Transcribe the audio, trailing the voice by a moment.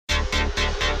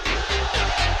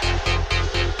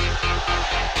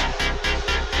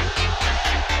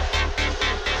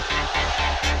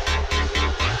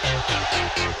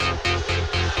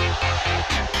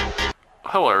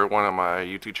Hello everyone on my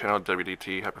YouTube channel,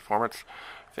 W.D.T High Performance.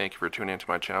 Thank you for tuning into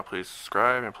my channel. Please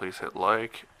subscribe and please hit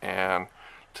like. And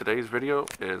today's video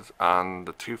is on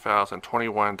the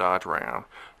 2021 Dodge Ram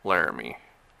Laramie.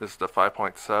 This is the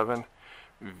 5.7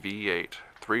 V8,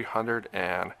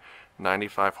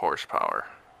 395 horsepower.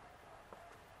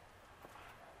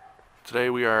 Today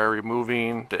we are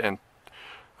removing the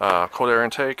cold air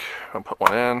intake. I'm going to put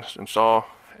one in, install,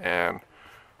 and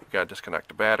you got to disconnect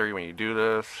the battery when you do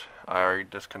this. I already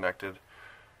disconnected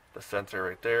the sensor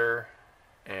right there,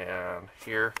 and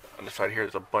here on the side here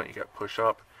there's a button you got to push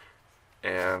up,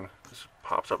 and this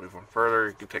pops up even further.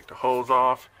 You can take the hose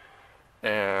off,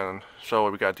 and so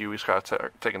what we got to do, we just got to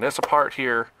start taking this apart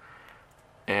here,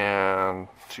 and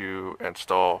to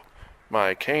install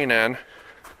my K&N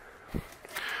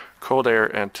cold air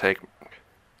intake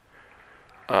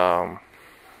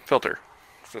filter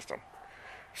system.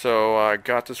 So I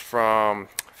got this from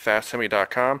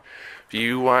fasthemi.com. If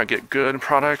you want to get good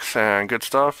products and good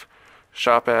stuff,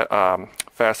 shop at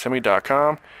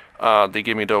fasthemi.com. They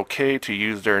give me the okay to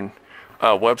use their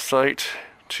website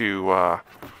to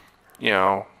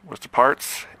with the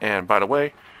parts. And by the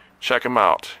way, check them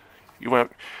out. You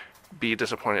won't be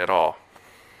disappointed at all.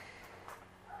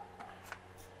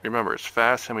 Remember, it's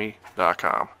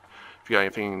fasthemi.com. If you got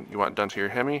anything you want done to your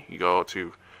Hemi, you go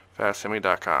to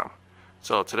fasthemi.com.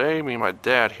 So today, me and my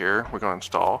dad here, we're going to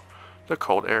install the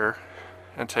cold air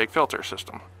intake filter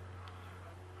system.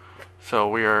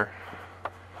 So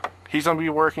he's going to be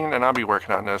working and I'll be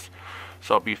working on this,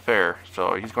 so it'll be fair.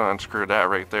 So he's going to unscrew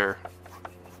that right there.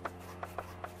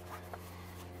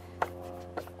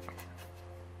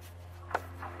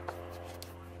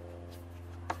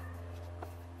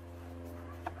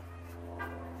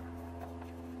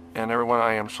 And everyone,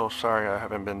 I am so sorry I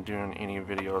haven't been doing any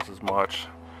videos as much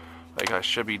like I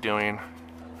should be doing.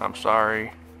 I'm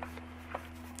sorry.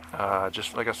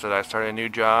 Just like I said, I started a new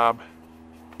job,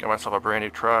 got myself a brand new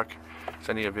truck,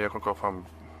 so I need a vehicle to go from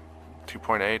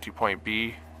point A to point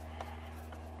B,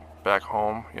 back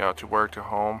home, to work, to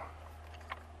home.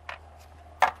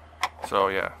 So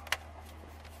yeah.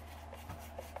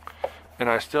 And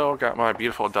I still got my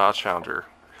beautiful Dodge Challenger.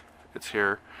 It's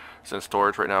here. It's in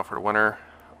storage right now for the winter.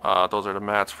 Those are the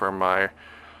mats for my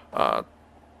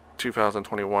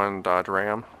 2021 Dodge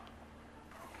Ram.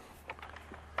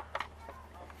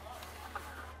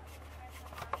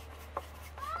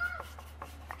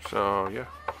 So yeah.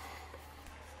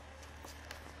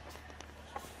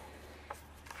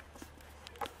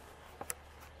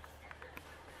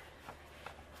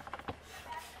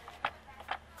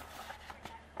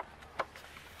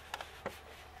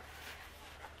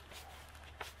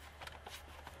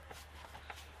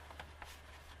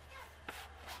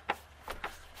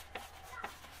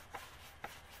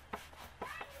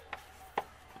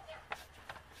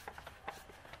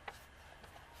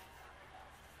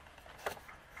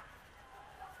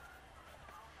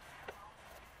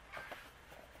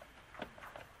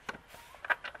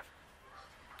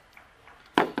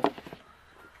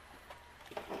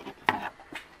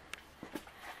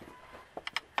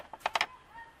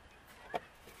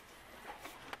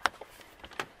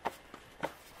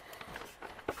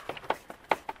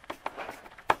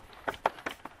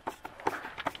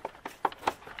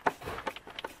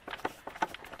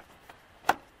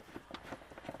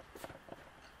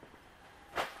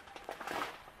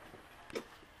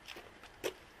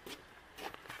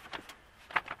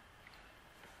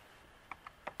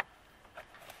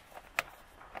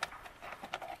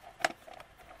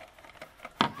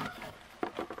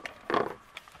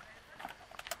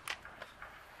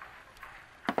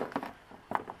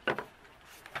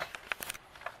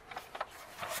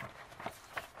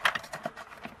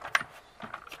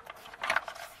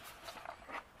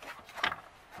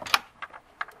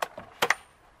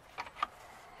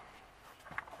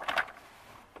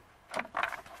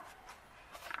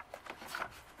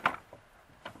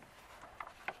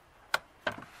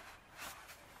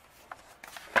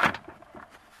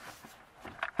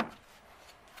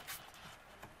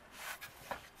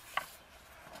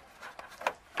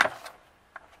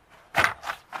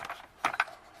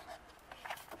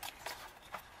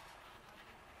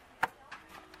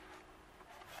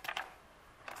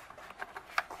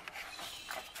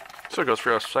 So it goes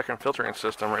for a second filtering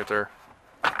system right there.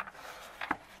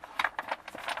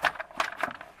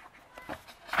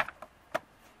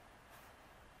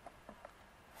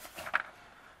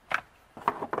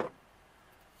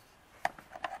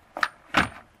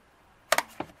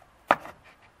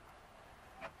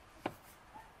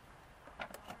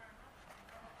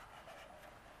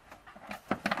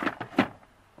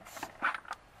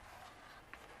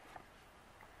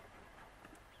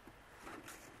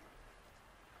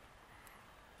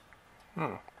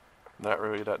 Not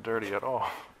really that dirty at all.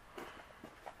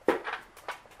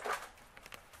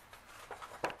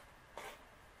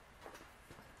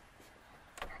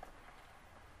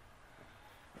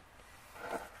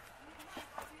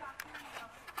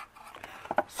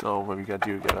 So what we gotta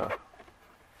do, gotta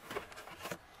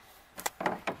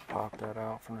pop that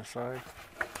out from the side.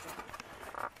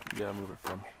 You gotta move it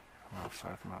from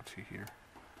outside from out to here.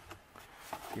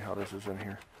 See how this is in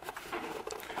here.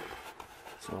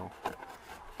 So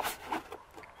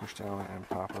push down and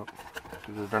pop up.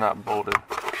 They're not bolted.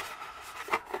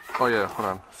 Oh yeah, hold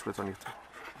on. Switch underneath.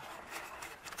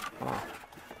 Oh.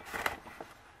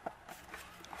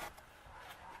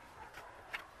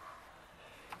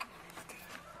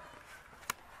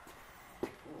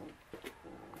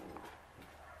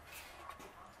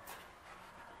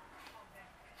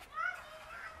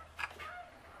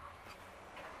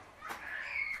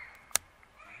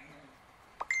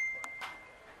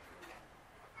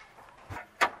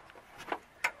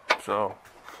 So,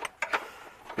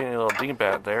 being a little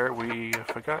dingbat there, we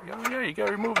forgot, oh yeah, you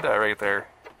gotta remove that right there.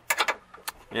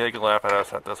 Yeah, you can laugh at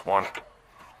us at this one.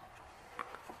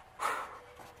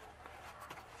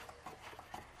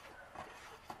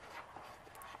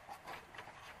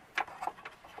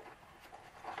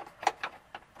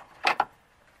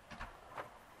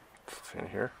 It's in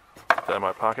here. Put that in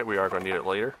my pocket, we are going to need it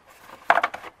later.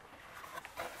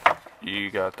 You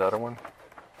got the other one?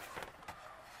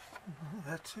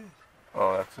 That's it.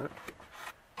 Oh, that's it?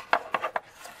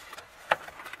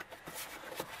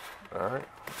 Alright.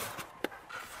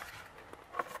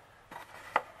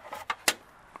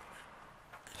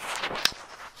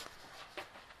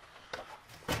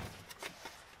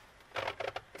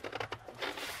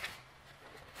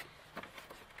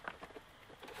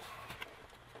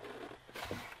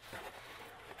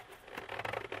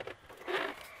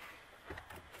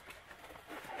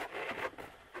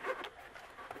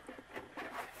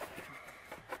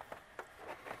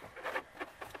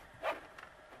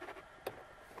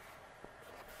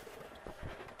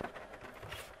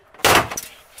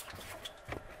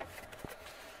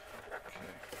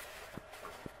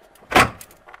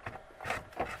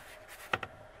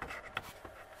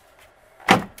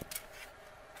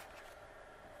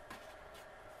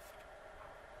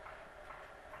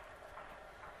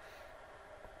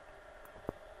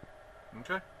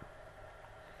 Okay.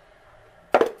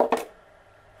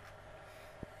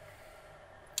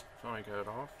 So I got it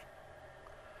off.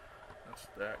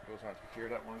 That goes on to here.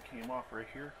 That one came off right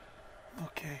here.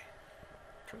 Okay.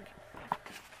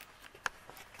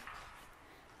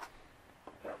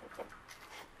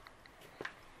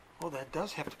 Oh, that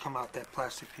does have to come out, that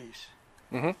plastic piece.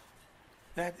 Mm-hmm.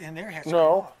 That in there has to come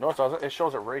off. No, it doesn't. It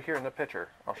shows it right here in the picture.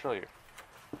 I'll show you.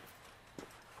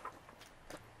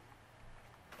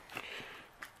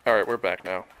 Alright, we're back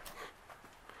now.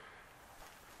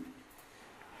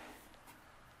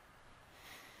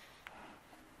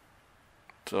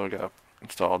 So we gotta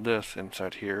install this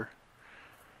inside here.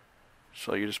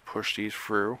 So you just push these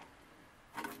through.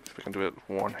 See if we can do it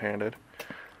one-handed.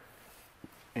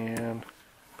 And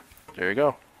there you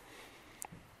go.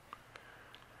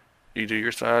 You do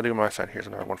your side, I do my side. Here's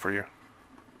another one for you.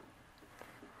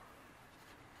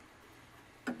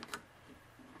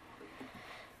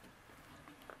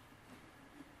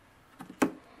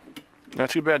 Not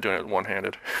too bad doing it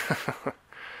one-handed.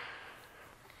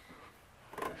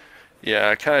 Yeah,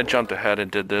 I kind of jumped ahead and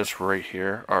did this right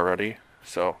here already.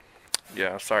 So,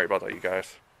 yeah, sorry about that, you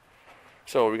guys.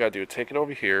 So what we gotta do, take it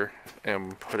over here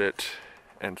and put it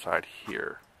inside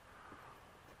here.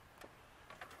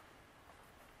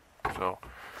 So,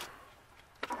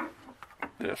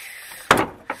 just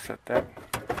set that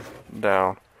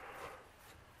down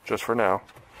just for now.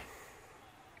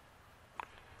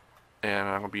 And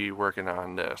I'm going to be working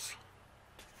on this.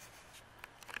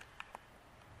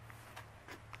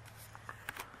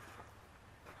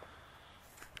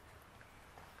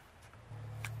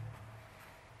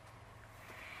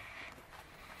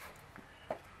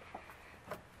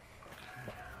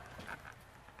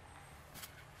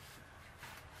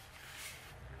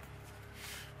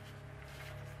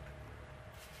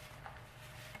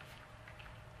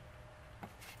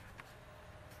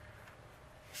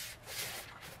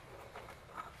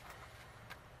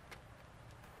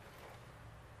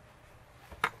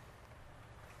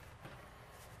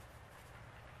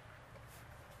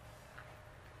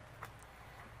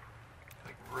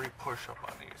 Push up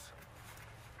on these.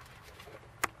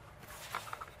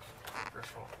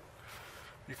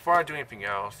 Before I do anything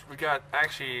else, we got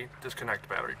actually disconnect the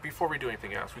battery. Before we do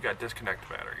anything else, we got disconnect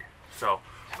the battery. So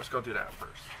let's go do that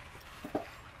first.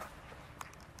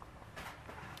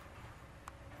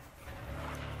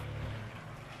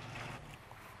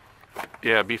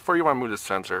 Yeah, before you want to move the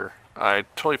sensor, I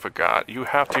totally forgot. You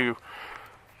have to,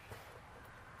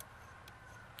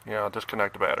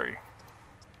 disconnect the battery.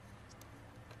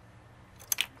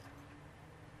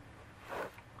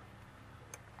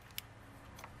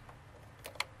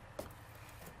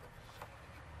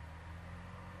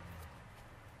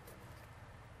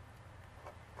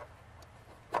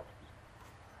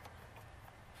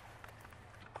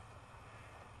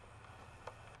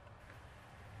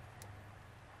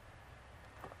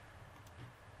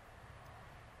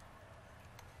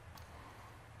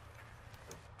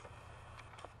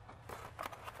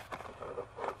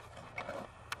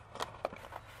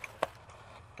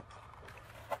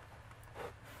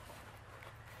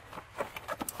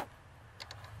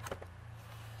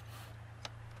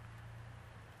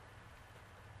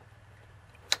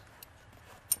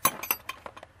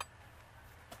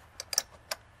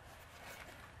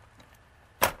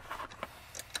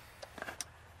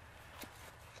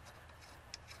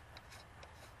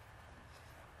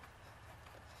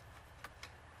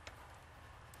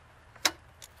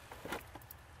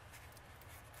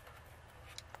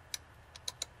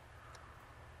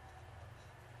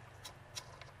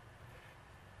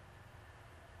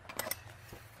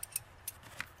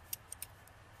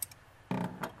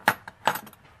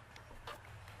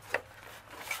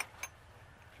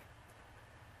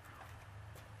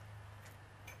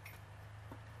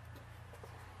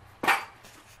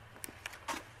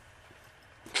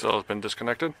 So it's been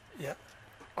disconnected? Yep.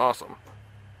 Awesome.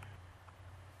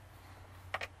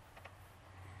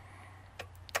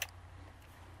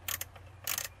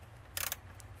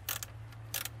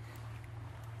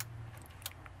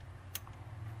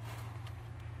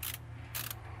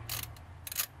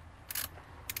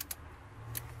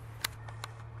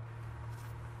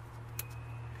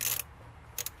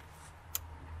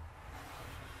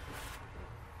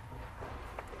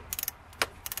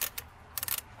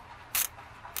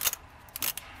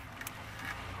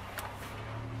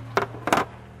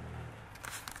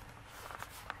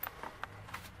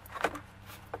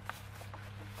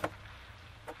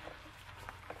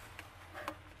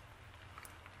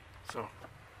 So,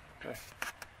 okay.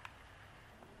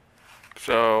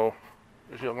 So,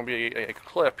 there's going to be a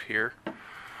clip here,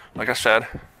 like I said.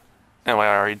 Anyway,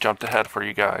 I already jumped ahead for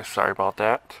you guys. Sorry about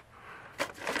that.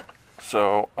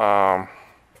 So,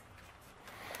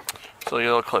 so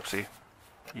your little clipsy.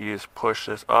 You just push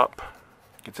this up,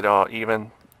 gets it all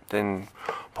even, then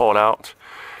pull it out.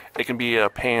 It can be a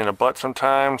pain in the butt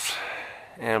sometimes,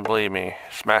 and believe me,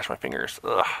 smashed my fingers.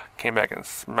 Ugh, came back and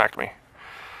smacked me.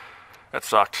 That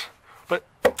sucked. But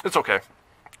it's okay.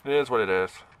 It is what it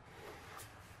is.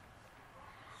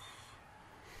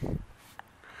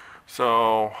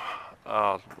 So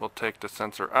we'll take the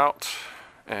sensor out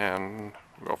and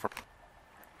go for.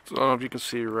 So I don't know if you can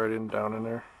see right down in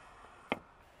there.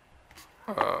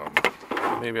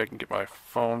 Maybe I can get my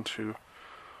phone to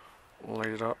light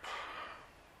it up.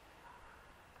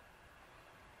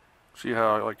 See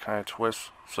how it like kind of twists?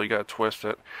 So you gotta twist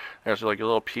it. There's like a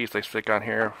little piece they stick on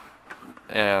here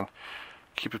and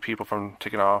keep the people from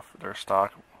taking off their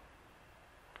stock.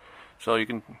 So you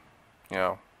can,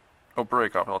 it'll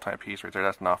break off a little tiny piece right there.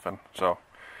 That's nothing. So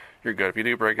you're good. If you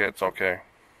do break it, it's okay.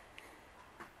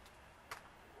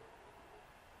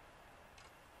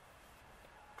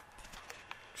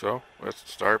 So let's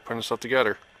start putting stuff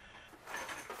together.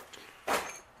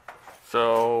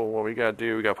 So what we gotta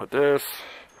do, we gotta put this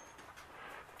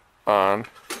on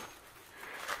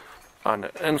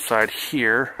the inside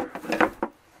here.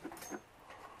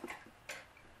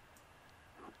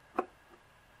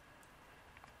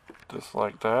 Just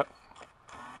like that.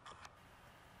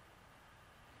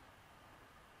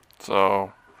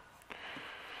 So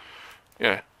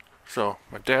yeah, so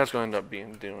my dad's gonna end up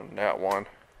doing that one.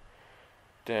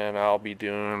 Then I'll be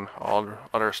doing all the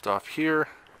other stuff here.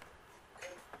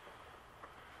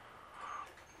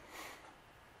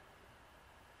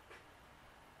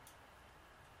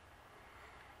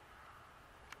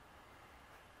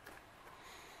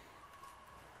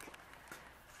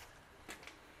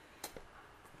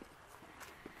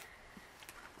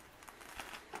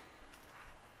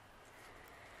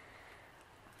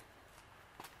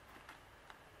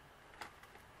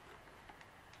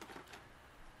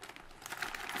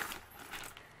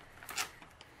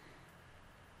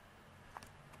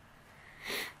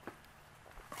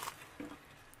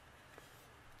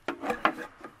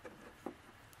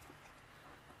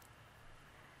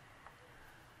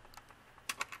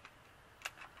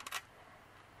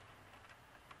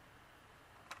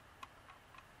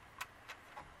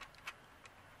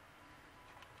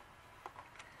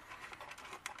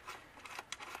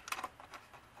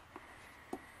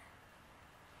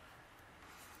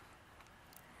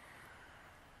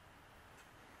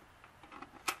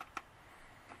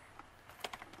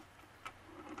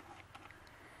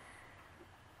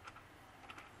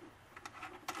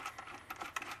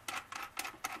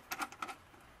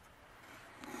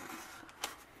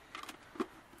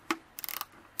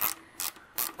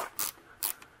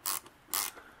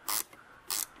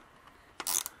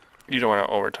 You don't want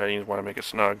to over tighten, you want to make it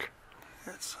snug.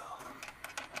 That's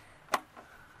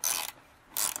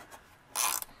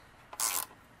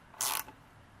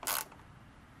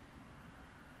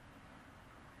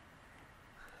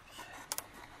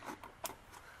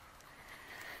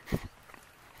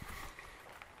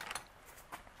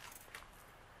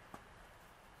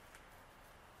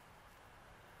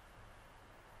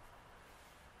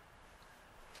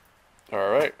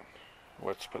Alright,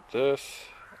 let's put this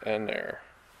in there.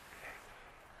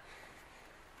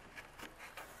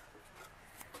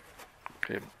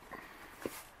 Okay.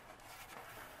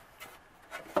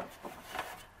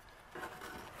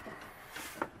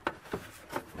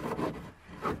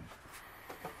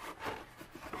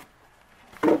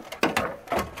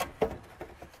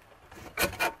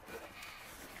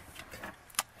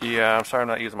 Yeah, I'm sorry I'm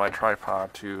not using my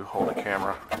tripod to hold the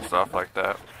camera and stuff like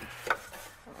that.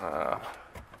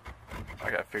 I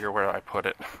gotta figure where I put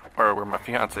it, or where my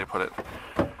fiance put it.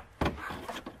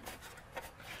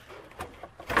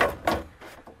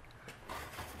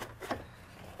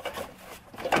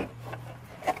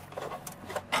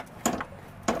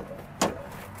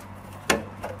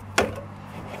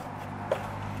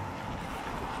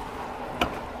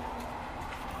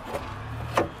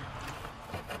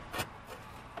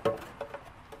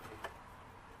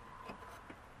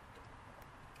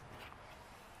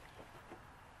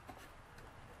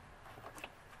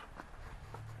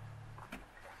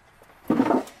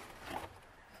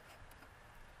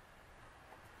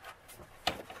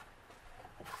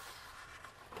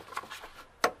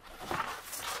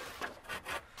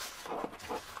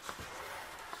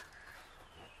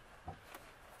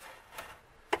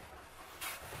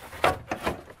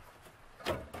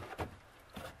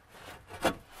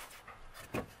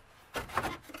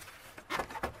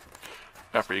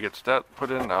 After you get that put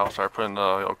in, I'll start putting the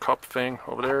little cup thing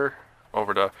over there,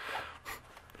 over the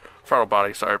throttle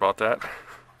body. Sorry about that.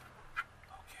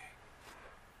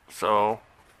 So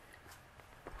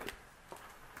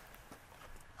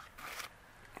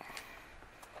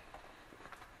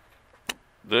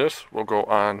this will go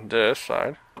on this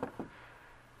side,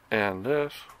 and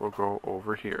this will go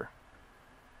over here.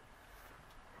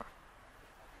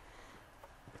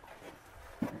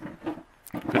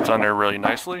 Fits on there really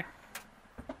nicely.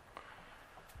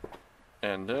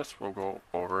 And this will go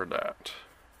over that.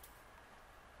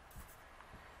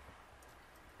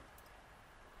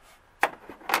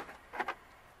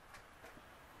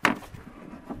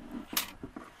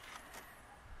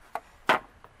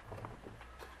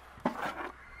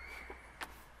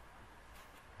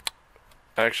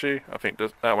 Actually, I think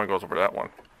that one goes over that one.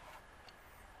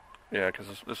 Yeah, because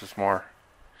this is more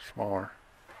smaller.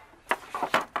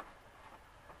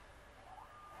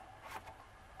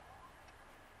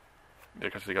 Yeah,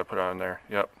 because you got to put it on there.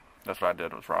 Yep, that's what I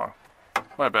did. It was wrong.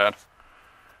 My bad.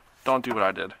 Don't do what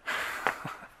I did.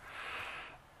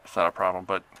 It's not a problem,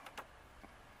 but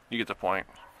you get the point.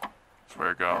 That's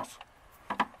where it goes.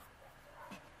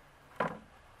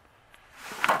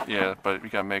 Yeah, but we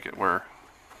gotta make it where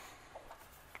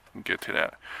we can get to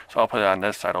that. So I'll put it on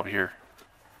this side over here.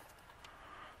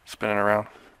 Spin it around.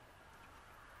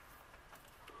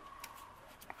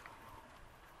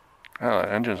 Oh,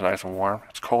 the engine's nice and warm.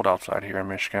 It's cold outside here in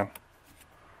Michigan.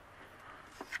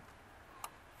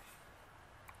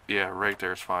 Yeah, right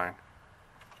there is fine.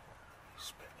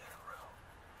 spin that around.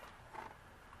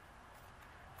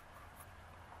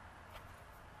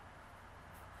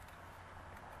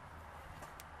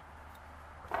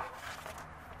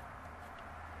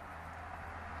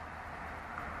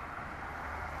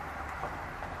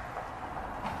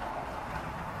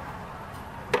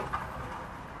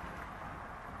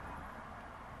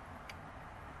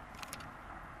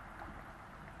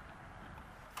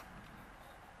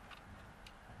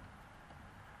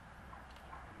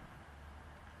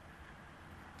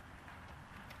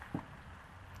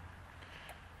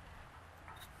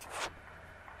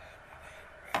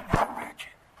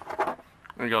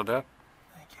 There you go, Dad.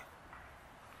 Thank you.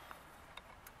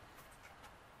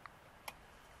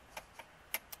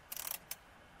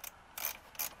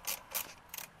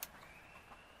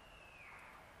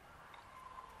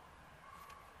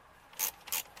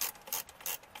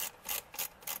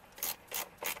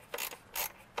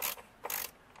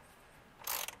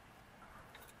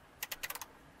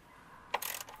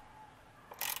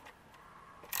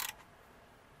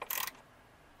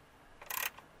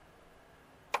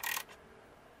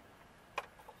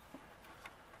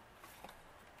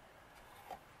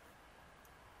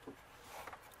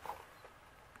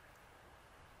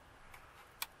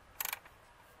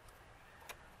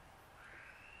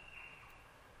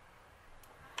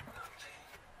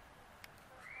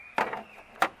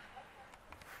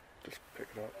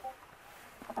 that.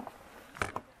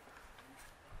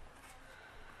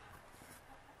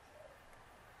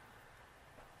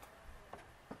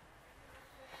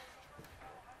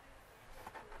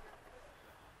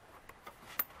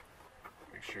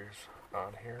 Make sure it's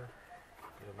on here.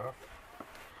 Good enough.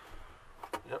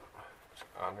 Yep, it's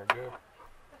on there good.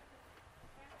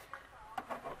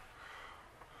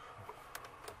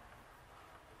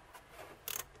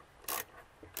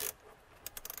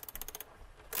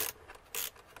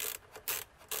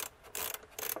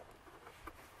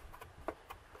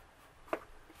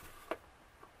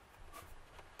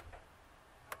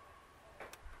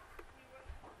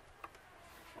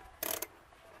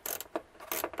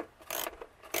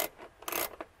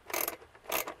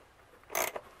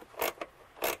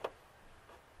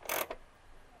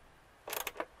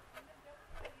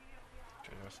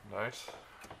 Nice,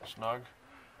 snug.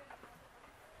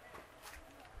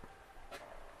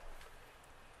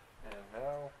 And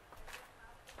now,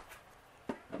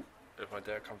 if my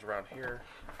dad comes around here,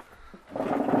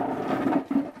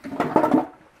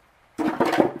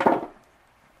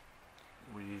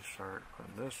 we start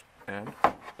putting this in.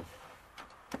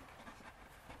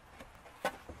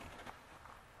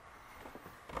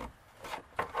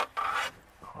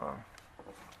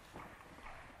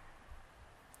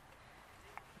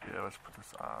 Yeah, let's put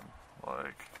this on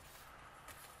like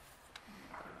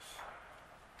this.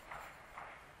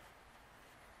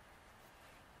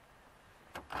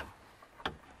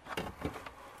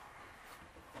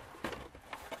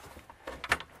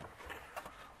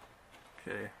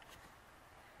 Okay.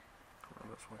 Come on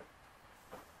this way.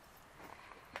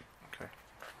 Okay.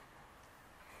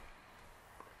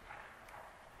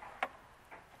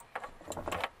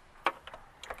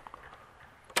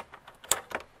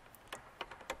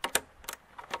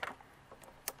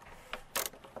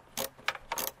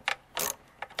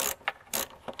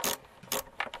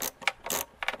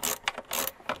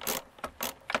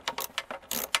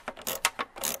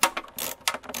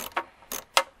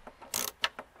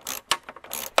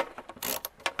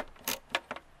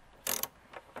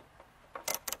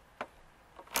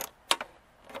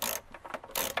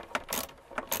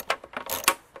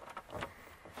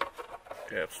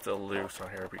 Yeah, it's still loose on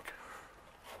here.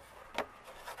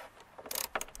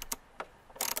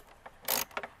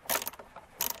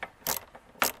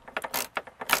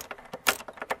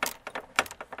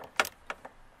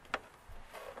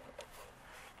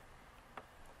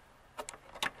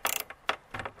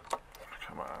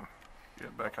 Come on, get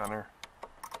it back on there.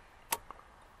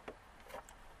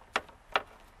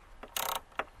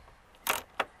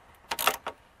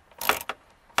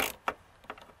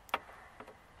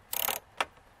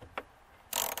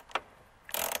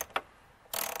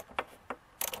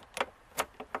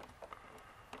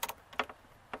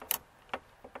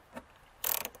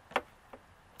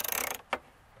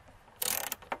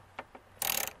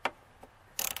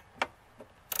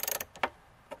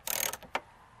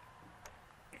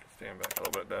 Stand back a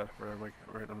little bit, Dad, for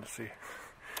them to see.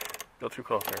 Go too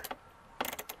close there.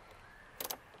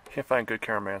 Can't find good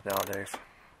cameramans nowadays.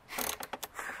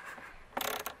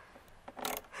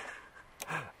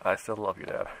 I still love you,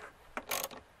 Dad.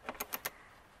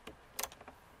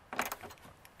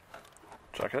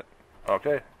 Check it.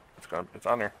 Okay, it's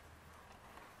on there.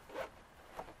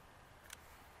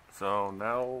 So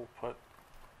now we'll put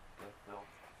the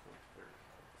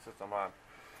system on.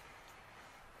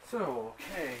 So,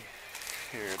 okay,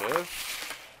 here it is.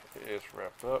 It is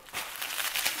wrapped up.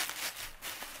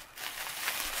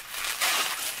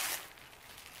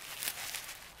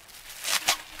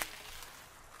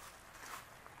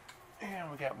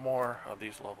 And we got more of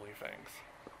these lovely things.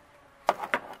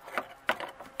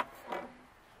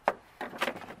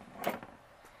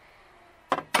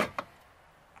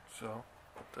 So,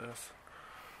 put this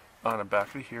on the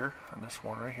back of here, on this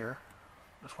one right here,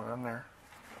 this one on there.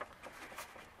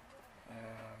 And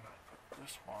put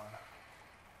this one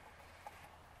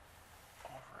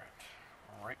over it,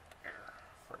 right there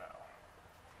for now.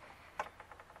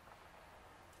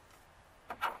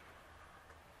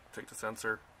 Take the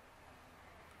sensor.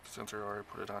 The sensor already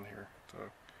put it on here. So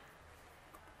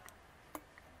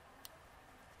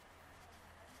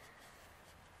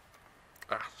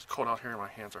it's cold out here and my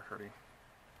hands are hurting.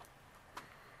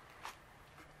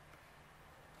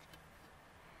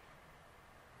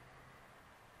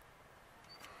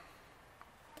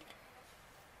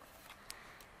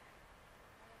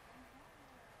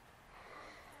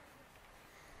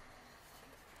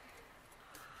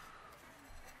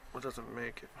 What doesn't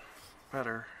make it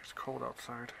better? It's cold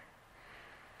outside.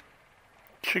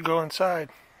 Should go inside.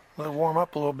 Let it warm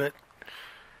up a little bit.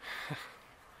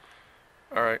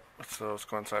 Alright, let's so let's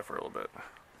go inside for a little bit.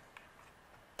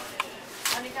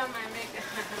 Honeycomb, I make.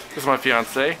 This is my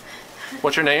fiance.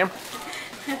 What's your name?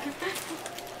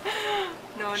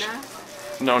 Nona.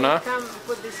 Nona? Come,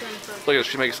 put this on first. Look at this,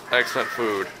 she makes excellent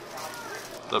food.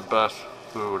 The best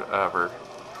food ever.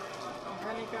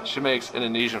 Honeycomb. She makes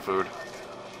Indonesian food.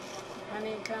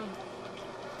 Honeycomb.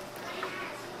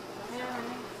 Yeah,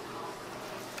 honey.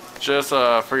 Just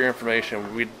for your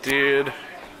information, we did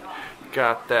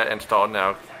got that installed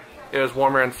now. It was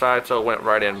warmer inside, so it went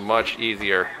right in much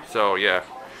easier. So yeah.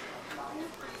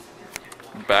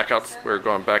 We're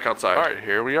going back outside. Alright,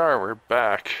 here we are. We're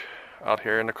back out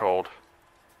here in the cold.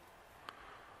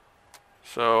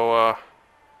 So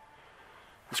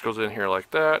this goes in here like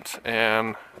that,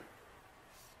 and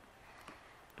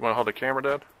you want to hold the camera,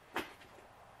 Dad?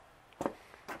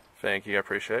 Thank you, I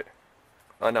appreciate it.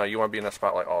 I know you want to be in the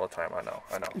spotlight all the time. I know.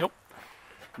 Nope.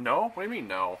 No? What do you mean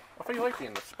no? I thought you liked being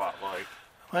in the spotlight.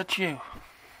 Let you.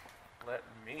 Let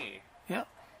me. Yeah.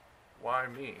 Why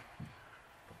me?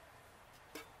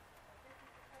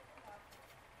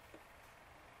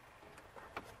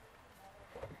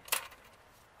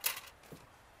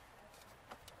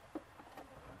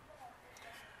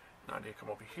 Now I need to come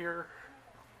over here.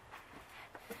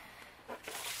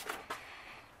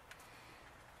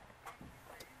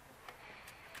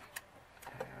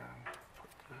 And put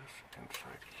this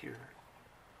inside here.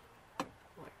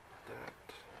 Like that.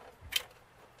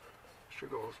 Sure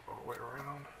goes all the way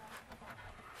around.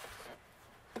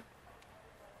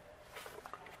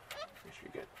 Make sure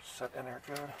you get set in there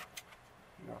good.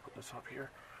 I'm gonna put this up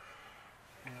here.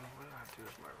 And what I do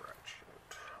is my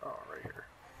ratchet. Oh, right here.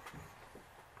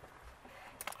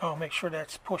 Oh, make sure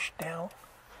that's pushed down.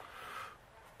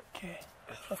 Okay.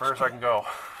 As far as I can go.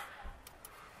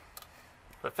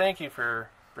 But thank you for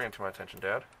bringing it to my attention,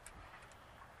 Dad.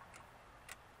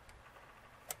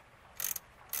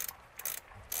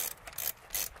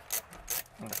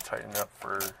 I'm going to tighten up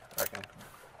for I can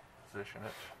position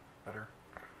it better.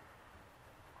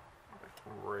 Like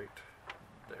right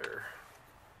there.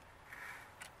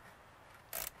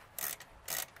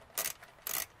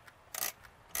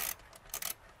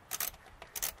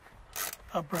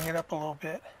 I'll bring it up a little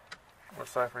bit. What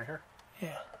side right here?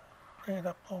 Yeah. Bring it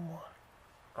up a little more.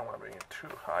 I don't want to bring it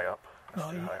too high up. It's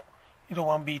No, too high up. You don't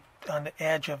want to be on the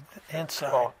edge of the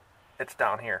inside. Well, it's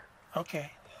down here.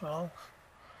 Okay. Well,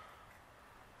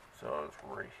 So it's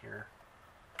right here.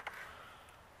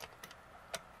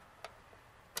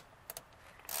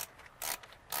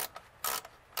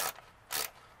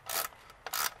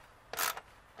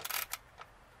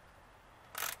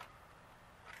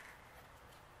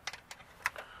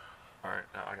 Alright,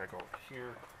 now I gotta go over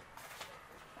here.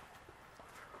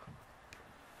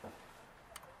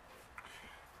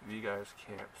 If you guys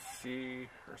can't see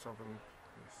or something,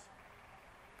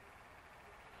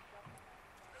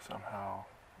 somehow,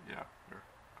 yeah, here.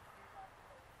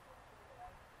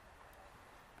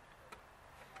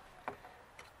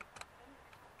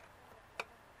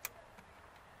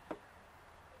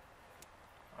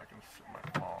 I can sit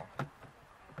my palm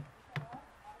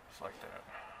just like that.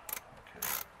 Okay.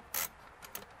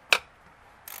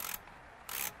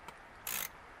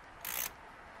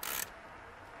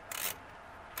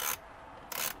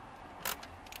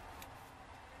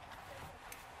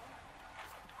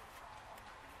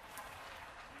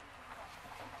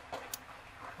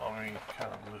 Let me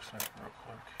kind of loosen it real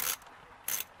quick.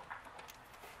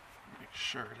 Make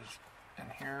sure it is in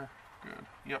here. Good.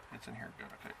 Yep, it's in here.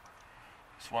 Good. Okay.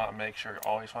 Just want to make sure.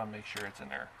 Always want to make sure it's in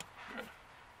there. Good.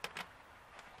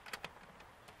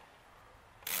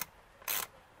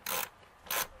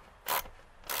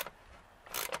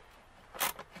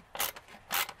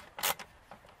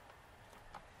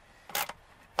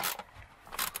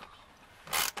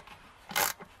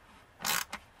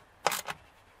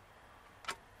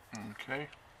 Okay.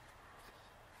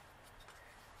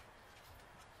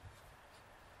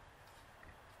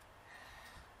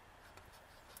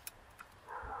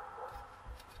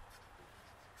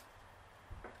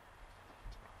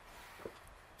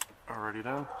 Already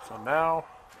done. So now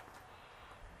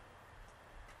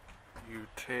you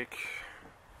take,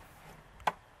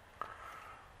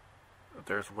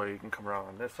 there's a way you can come around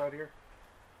on this side here.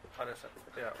 On this side.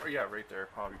 Yeah, or yeah, right there.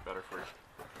 Probably better for you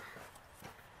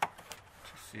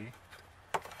to see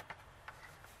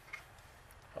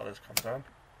how this comes on.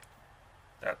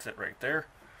 That's it right there.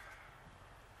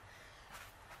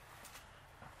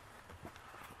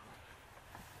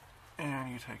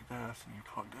 And you take this and you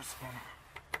plug this in.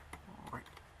 Right.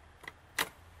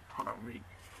 Hold on, wait.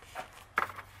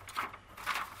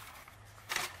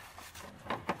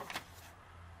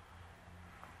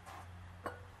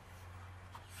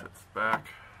 Sits back.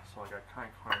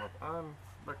 climb up on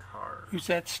the car. Use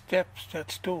that steps,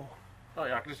 that stool. Oh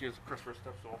yeah, I can just use Christopher's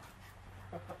step stool.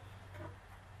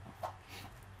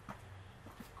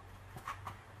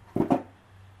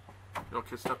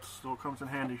 Okay, step stool comes in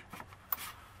handy.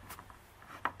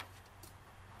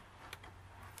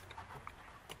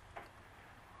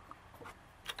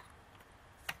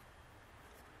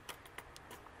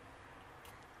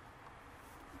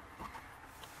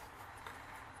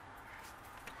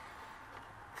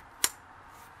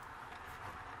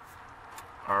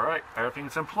 Alright,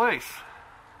 everything's in place.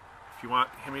 If you want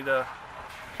Hemi to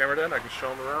camera it in, I can show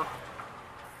him around.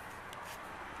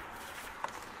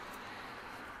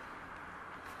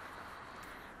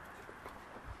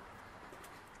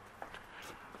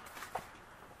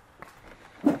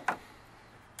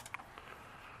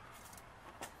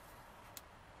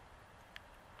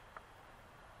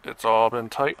 It's all been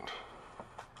tightened.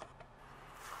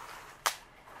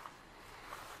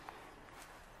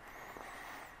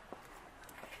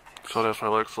 So that's what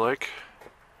it looks like.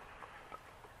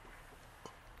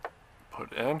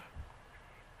 Put in.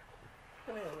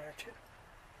 Come here, ratchet.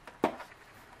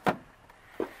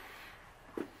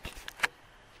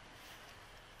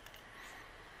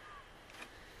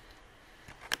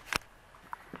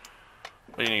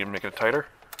 You need to make it tighter?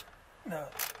 No,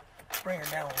 bring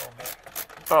her down a little bit.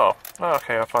 Oh,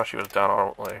 okay, I thought she was down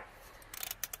all the way.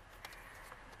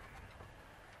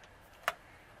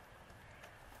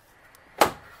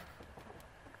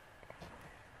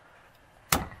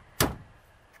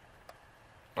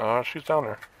 She's down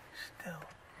there. Still.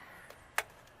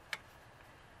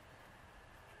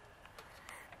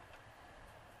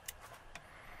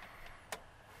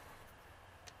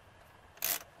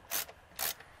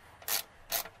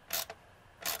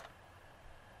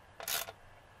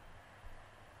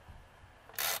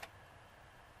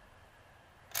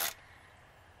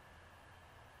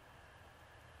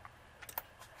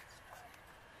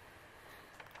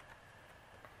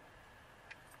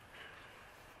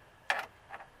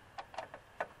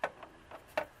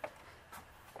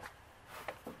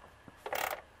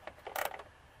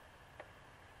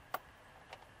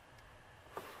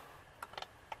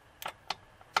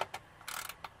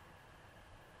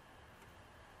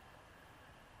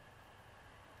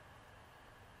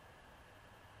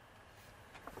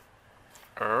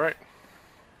 Alright.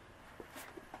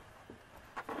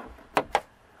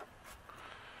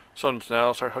 So now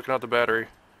I'll start hooking out the battery.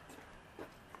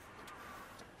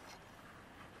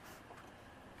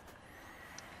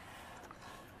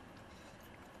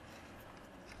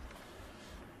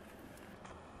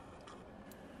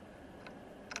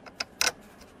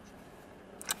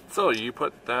 So you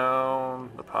put down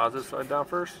the positive side down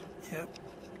first? Yep.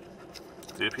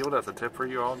 See, people, that's a tip for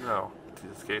you all to know.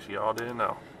 Just in case you all didn't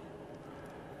know.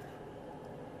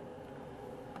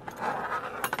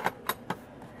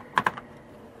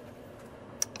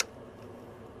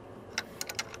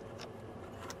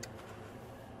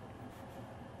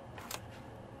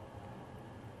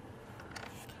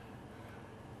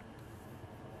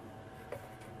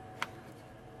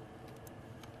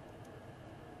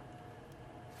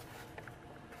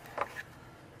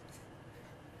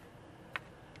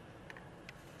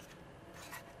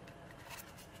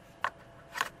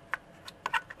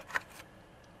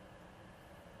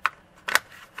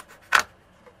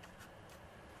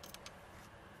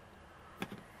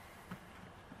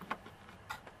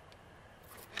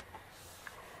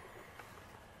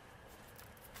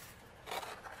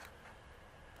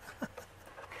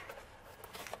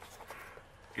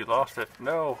 You lost it.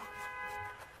 No.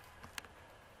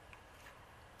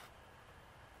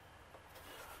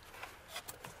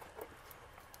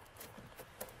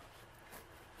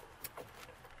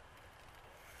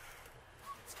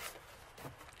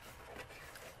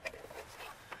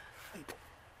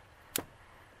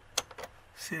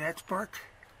 See that spark?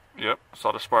 Yep,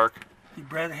 saw the spark.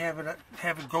 You'd rather have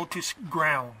it go to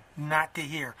ground, not to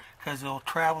here, because it'll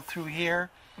travel through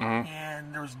here.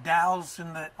 And there's dowels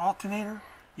in the alternator.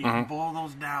 You can blow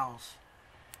those dowels.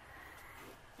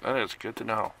 That is good to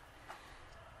know.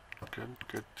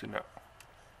 Good to know.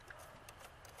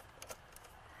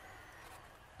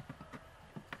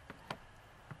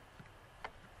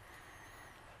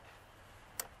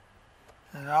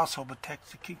 And it also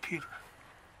protects the computer.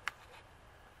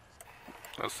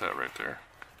 That's that right there.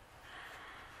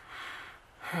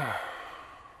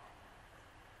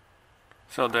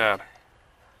 So, Dad.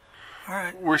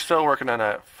 Alright. We're still working on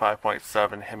that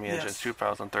 5.7 Hemi engine Yes.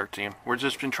 2013. We're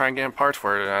just been trying to get parts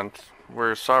for it, and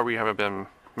we're sorry we haven't been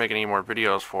making any more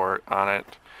videos for it on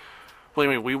it.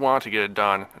 Believe me, we want to get it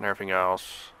done and everything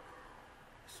else.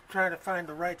 trying to find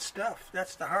the right stuff.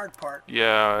 That's the hard part.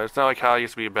 Yeah, it's not like how it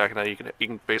used to be back in the day. You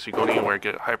can basically go anywhere and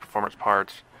get high performance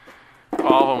parts.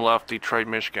 All of them left Detroit,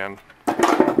 Michigan.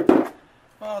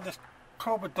 Well, this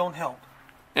COVID don't help.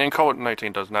 And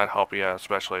COVID-19 does not help you,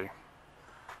 especially.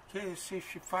 Okay, let's see if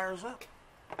she fires up.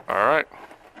 All right.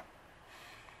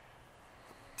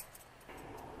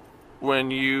 When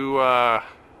you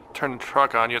turn the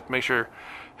truck on, you have to make sure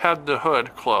have the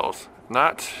hood closed. If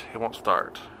not, it won't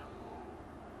start.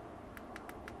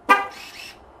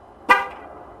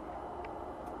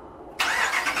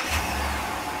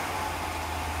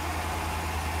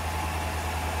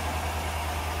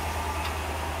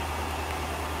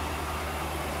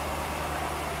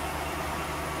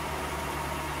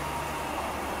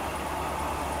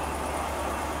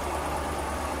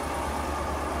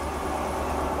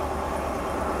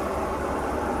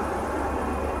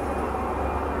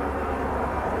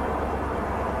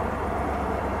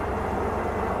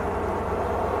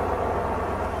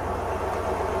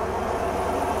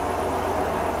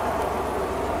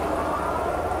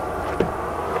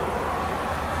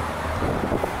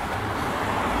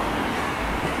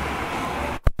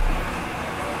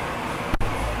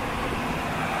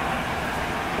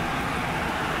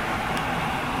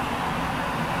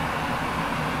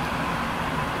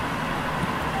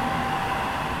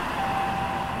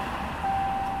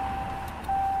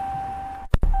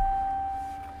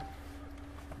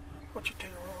 Why don't you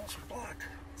take her around some black?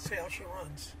 See how she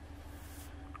runs.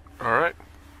 All right.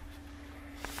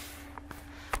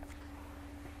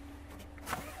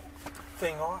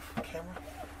 Thing off, camera.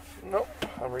 Nope,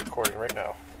 I'm recording right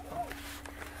now.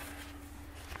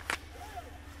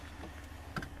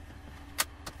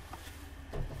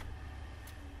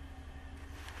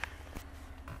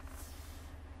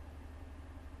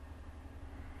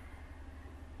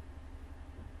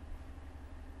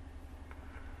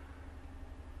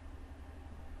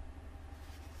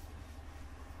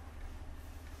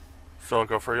 So I'll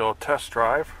go for a little test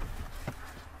drive.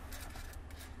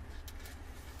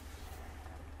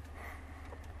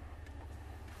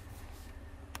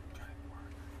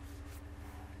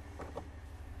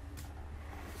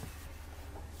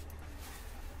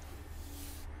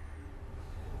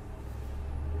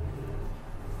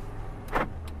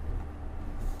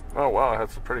 Oh wow,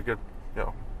 that's a pretty good,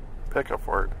 pickup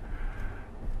for it.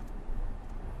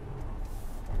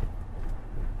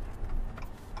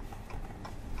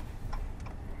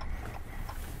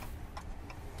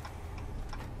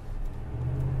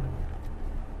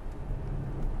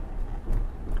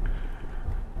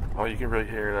 Oh, you can really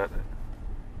hear that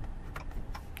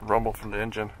rumble from the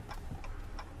engine.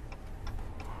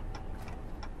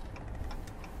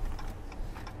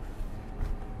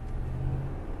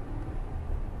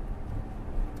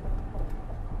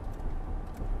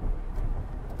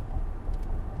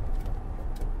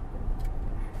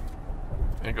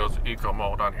 It goes eco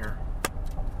mode on here.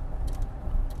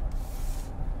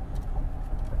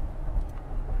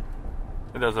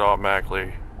 It does it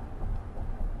automatically.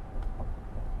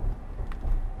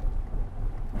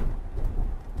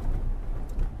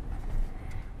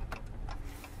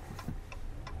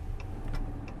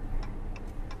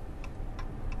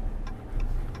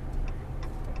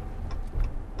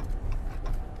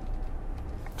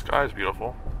 The sky is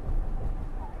beautiful.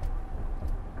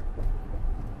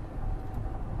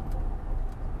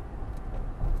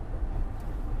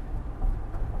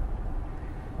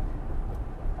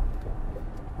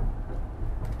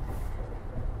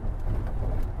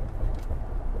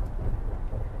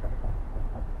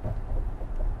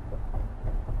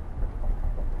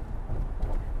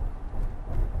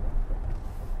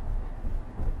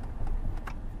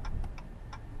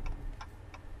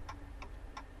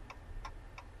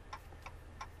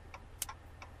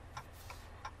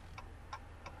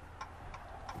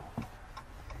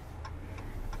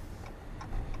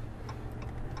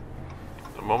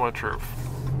 The moment of truth.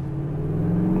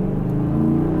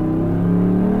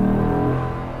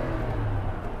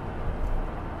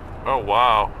 Oh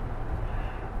wow.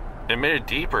 It made it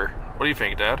deeper. What do you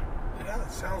think, Dad? Yeah,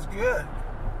 that sounds good.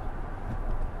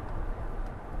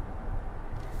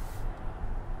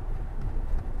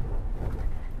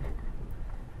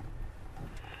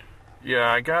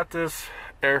 Yeah, I got this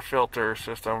air filter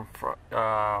system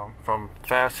from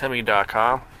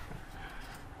fasthemi.com.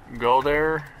 Go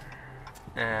there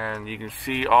and you can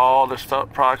see all the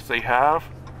products they have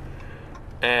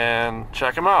and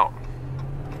check them out.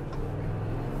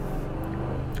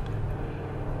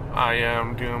 I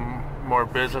am doing more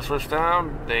business with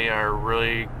them. They are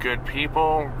really good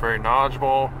people, very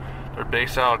knowledgeable. They're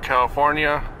based out of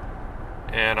California,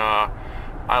 and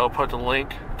I will put the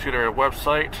link to their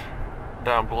website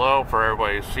down below for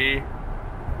everybody to see.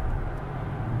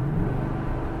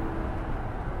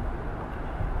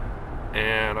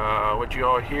 And what you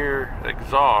all hear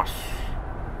exhaust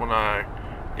when I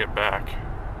get back.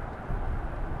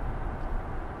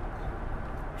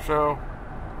 So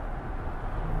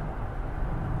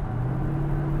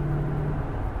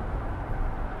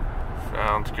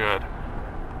sounds good.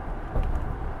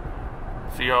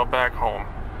 See y'all back home.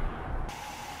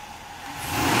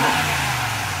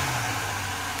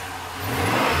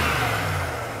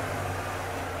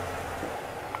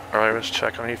 Alright, let's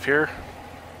check underneath here.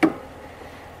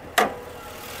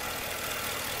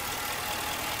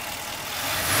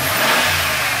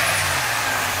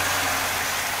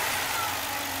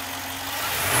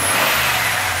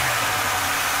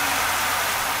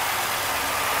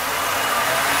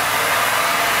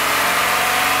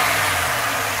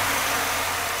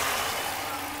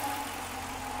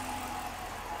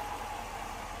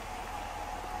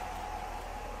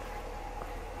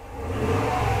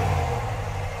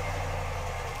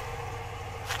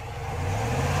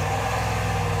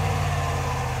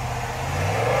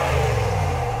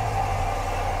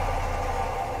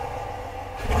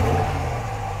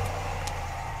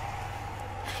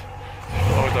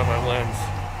 On my lens.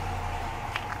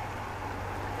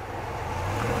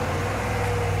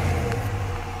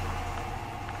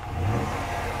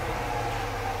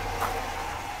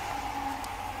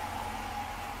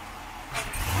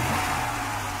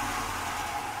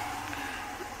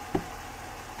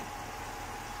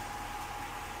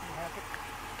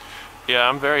 Yeah,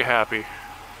 I'm very happy.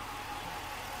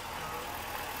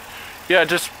 Yeah,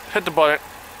 just hit the button.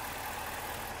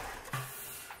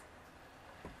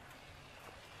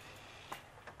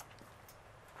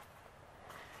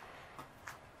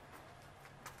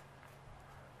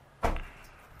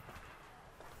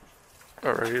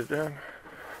 Alrighty then.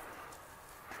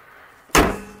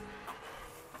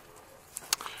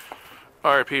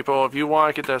 Alright people, if you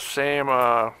want to get that same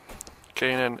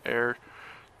K&N air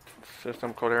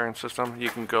system, cold air system, you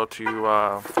can go to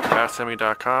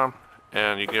AskHemi.com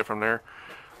and you can get it from there.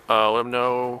 Let them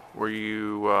know where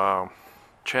you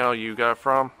channel you got it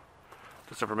from.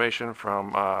 This information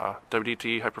from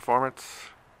W.D.T High Performance,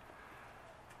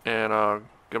 and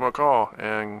give them a call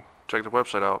and check the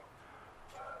website out.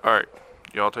 Alright,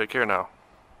 y'all take care now.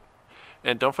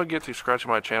 And don't forget to subscribe to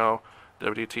my channel,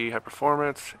 W.D.T High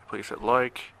Performance. Please hit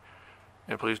like.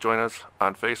 And please join us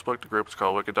on Facebook. The group is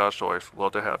called Wicked Dodge Toys.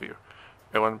 Love to have you.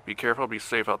 Everyone, be careful, be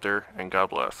safe out there, and God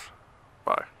bless.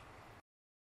 Bye.